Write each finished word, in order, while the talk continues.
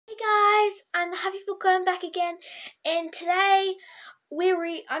everyone, the Happy Bookworm back again, and today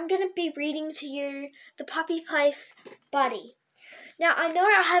I'm going to be reading to you The Puppy Place Buddy. Now, I know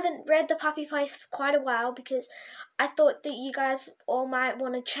I haven't read The Puppy Place for quite a while because I thought that you guys all might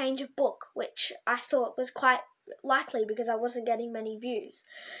want to change a book, which I thought was quite likely because I wasn't getting many views.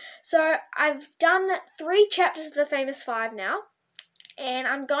 So I've done 3 chapters of The Famous Five now, and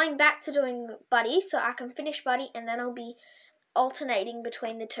I'm going back to doing Buddy so I can finish Buddy, and then I'll be alternating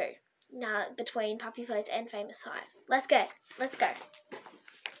between the two. Now, between Puppy Place and Famous Five. Let's go.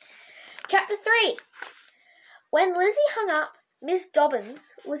 Chapter 3. When Lizzie hung up, Miss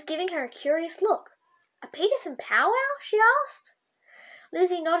Dobbins was giving her a curious look. "A Peterson powwow?" she asked.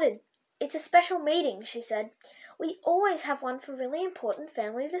 Lizzie nodded. "It's a special meeting," she said. "We always have one for really important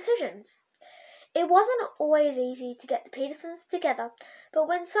family decisions." It wasn't always easy to get the Petersons together, but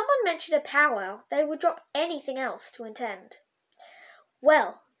when someone mentioned a powwow, they would drop anything else to attend.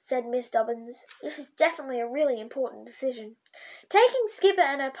 "Well," said Miss Dobbins, "this is definitely a really important decision. Taking Skipper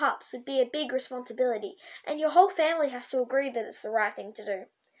and her pups would be a big responsibility, and your whole family has to agree that it's the right thing to do."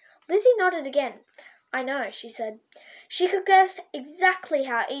 Lizzie nodded again. "I know," she said. She could guess exactly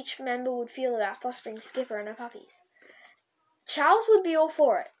how each member would feel about fostering Skipper and her puppies. Charles would be all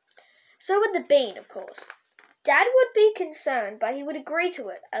for it. So would the Bean, of course. Dad would be concerned, but he would agree to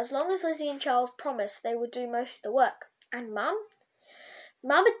it, as long as Lizzie and Charles promised they would do most of the work. And Mum?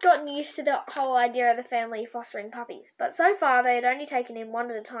 Mum had gotten used to the whole idea of the family fostering puppies, but so far they had only taken in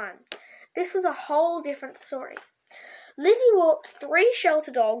one at a time. This was a whole different story. Lizzie walked 3 shelter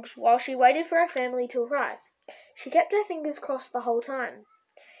dogs while she waited for her family to arrive. She kept her fingers crossed the whole time.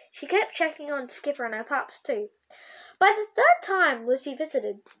 She kept checking on Skipper and her pups too. By the 3rd time Lizzie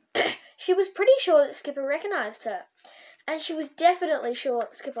visited, she was pretty sure that Skipper recognised her, and she was definitely sure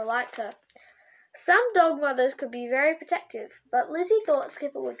that Skipper liked her. Some dog mothers could be very protective, but Lizzie thought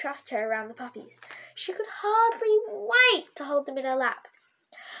Skipper would trust her around the puppies. She could hardly wait to hold them in her lap.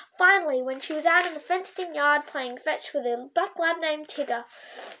 Finally, when she was out in the fenced-in yard playing fetch with a black lab named Tigger,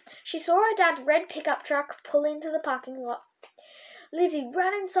 she saw her dad's red pickup truck pull into the parking lot. Lizzie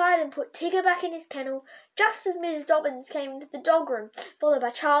ran inside and put Tigger back in his kennel just as Miss Dobbins came into the dog room, followed by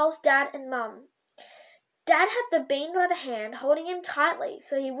Charles, Dad and Mum. Dad had the Bean by the hand, holding him tightly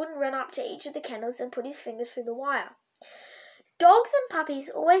so he wouldn't run up to each of the kennels and put his fingers through the wire. Dogs and puppies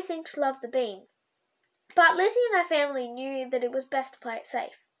always seemed to love the Bean, but Lizzie and her family knew that it was best to play it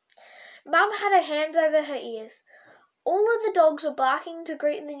safe. Mum had her hands over her ears. All of the dogs were barking to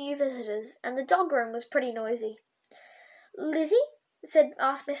greet the new visitors, and the dog room was pretty noisy. "Lizzie,"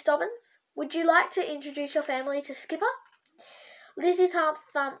 asked Miss Dobbins, "would you like to introduce your family to Skipper?" Lizzie's heart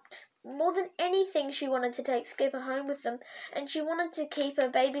thumped. More than anything, she wanted to take Skipper home with them, and she wanted to keep her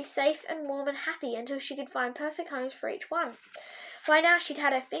baby safe and warm and happy until she could find perfect homes for each one. By now, she'd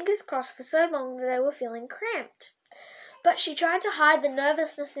had her fingers crossed for so long that they were feeling cramped. But she tried to hide the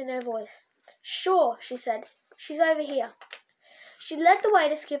nervousness in her voice. "Sure," she said. "She's over here." She led the way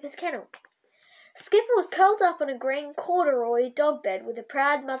to Skipper's kennel. Skipper was curled up on a green corduroy dog bed with a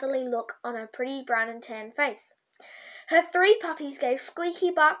proud motherly look on her pretty brown and tan face. Her 3 puppies gave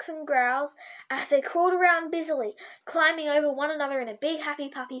squeaky barks and growls as they crawled around busily, climbing over one another in a big happy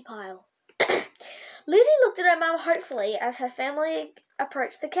puppy pile. Lizzie looked at her mum hopefully as her family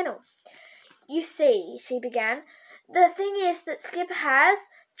approached the kennel. "You see," she began, "the thing is that Skipper has..."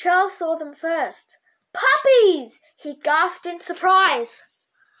 Charles saw them first. "Puppies!" he gasped in surprise.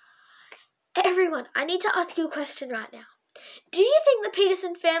 "Everyone, I need to ask you a question right now. Do you think the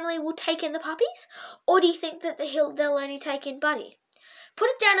Peterson family will take in the puppies, or do you think that they'll only take in Buddy? Put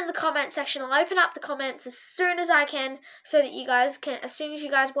it down in the comment section. I'll open up the comments as soon as I can so that you guys can, as soon as you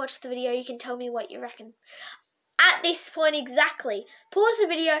guys watch the video, you can tell me what you reckon. At this point exactly, pause the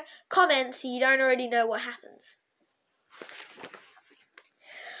video, comment so you don't already know what happens."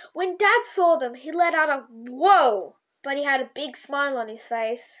 When Dad saw them, he let out a "whoa," but he had a big smile on his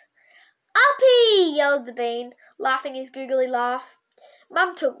face. "Uppy!" yelled the Bean, laughing his googly laugh.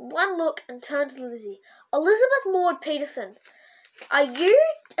 Mum took one look and turned to Lizzie. "Elizabeth Maud Peterson, are you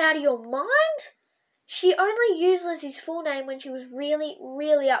out of your mind?" She only used Lizzie's full name when she was really,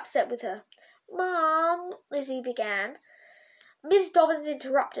 really upset with her. "Mum," Lizzie began. Miss Dobbins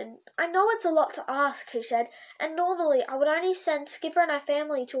interrupted. "I know it's a lot to ask," she said, "and normally I would only send Skipper and our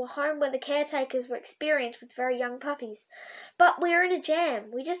family to a home where the caretakers were experienced with very young puppies. But we're in a jam.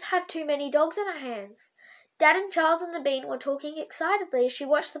 We just have too many dogs on our hands." Dad and Charles and the Bean were talking excitedly as she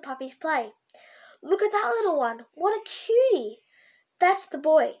watched the puppies play. "Look at that little one. What a cutie." "That's the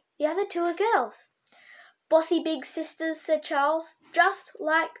boy. The other 2 are girls." "Bossy big sisters," said Charles. "Just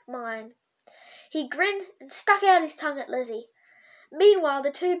like mine." He grinned and stuck out his tongue at Lizzie. Meanwhile,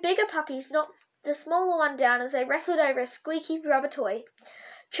 the two bigger puppies knocked the smaller one down as they wrestled over a squeaky rubber toy.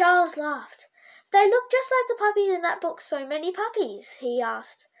 Charles laughed. "They look just like the puppies in that book, So Many Puppies," he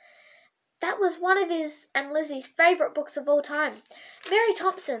asked. That was one of his and Lizzie's favourite books of all time. Mary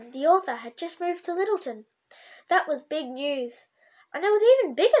Thompson, the author, had just moved to Littleton. That was big news. And there was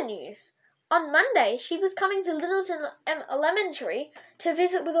even bigger news. On Monday, she was coming to Littleton Elementary to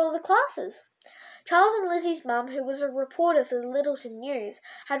visit with all the classes. Charles and Lizzie's mum, who was a reporter for the Littleton News,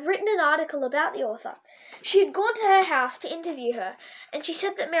 had written an article about the author. She had gone to her house to interview her, and she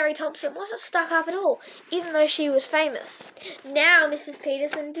said that Mary Thompson wasn't stuck up at all, even though she was famous. Now Mrs.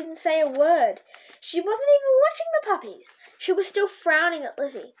 Peterson didn't say a word. She wasn't even watching the puppies. She was still frowning at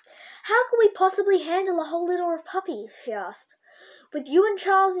Lizzie. "How could we possibly handle a whole litter of puppies?" she asked. "With you and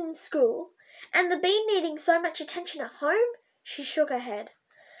Charles in school, and the bee needing so much attention at home?" She shook her head.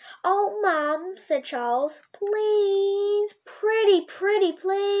 "Oh, Mum," said Charles, "please, pretty,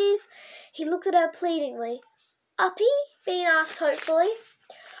 please." He looked at her pleadingly. "Uppy?" Bean asked hopefully.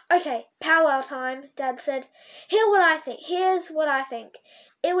 "Okay, powwow time," Dad said. Here's what I think.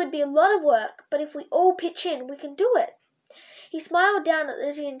 It would be a lot of work, but if we all pitch in, we can do it." He smiled down at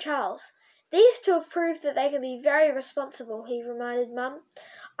Lizzie and Charles. "These two have proved that they can be very responsible," he reminded Mum.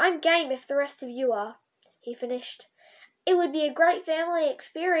 "I'm game if the rest of you are," he finished. "It would be a great family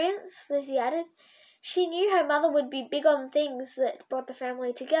experience," Lizzie added. She knew her mother would be big on things that brought the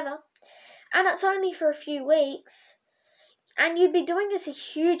family together. "And it's only for a few weeks." "And you'd be doing us a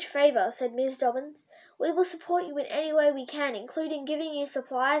huge favour," said Miss Dobbins. "We will support you in any way we can, including giving you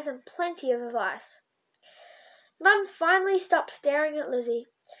supplies and plenty of advice." Mum finally stopped staring at Lizzie.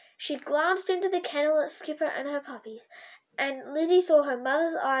 She glanced into the kennel at Skipper and her puppies, and Lizzie saw her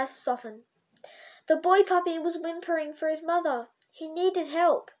mother's eyes soften. The boy puppy was whimpering for his mother. He needed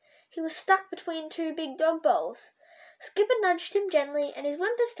help. He was stuck between two big dog bowls. Skipper nudged him gently, and his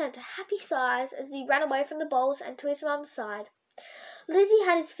whimpers turned to happy sighs as he ran away from the bowls and to his mum's side. Lizzie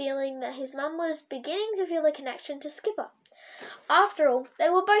had his feeling that his mum was beginning to feel a connection to Skipper. After all, they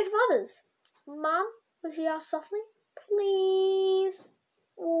were both mothers. "Mum?" Lizzie asked softly. "Please?"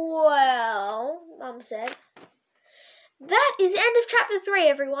 "Well," Mum said. That is the end of chapter 3,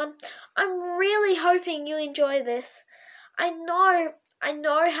 everyone. I'm really hoping you enjoy this. I know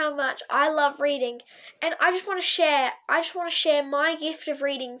how much I love reading, and I just want to share my gift of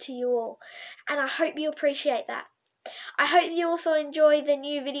reading to you all, and I hope you appreciate that. I hope you also enjoy the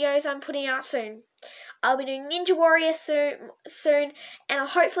new videos I'm putting out soon. I'll be doing Ninja Warrior soon, and I'll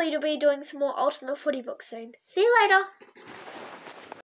hopefully be doing some more Ultimate Footy books soon. See you later.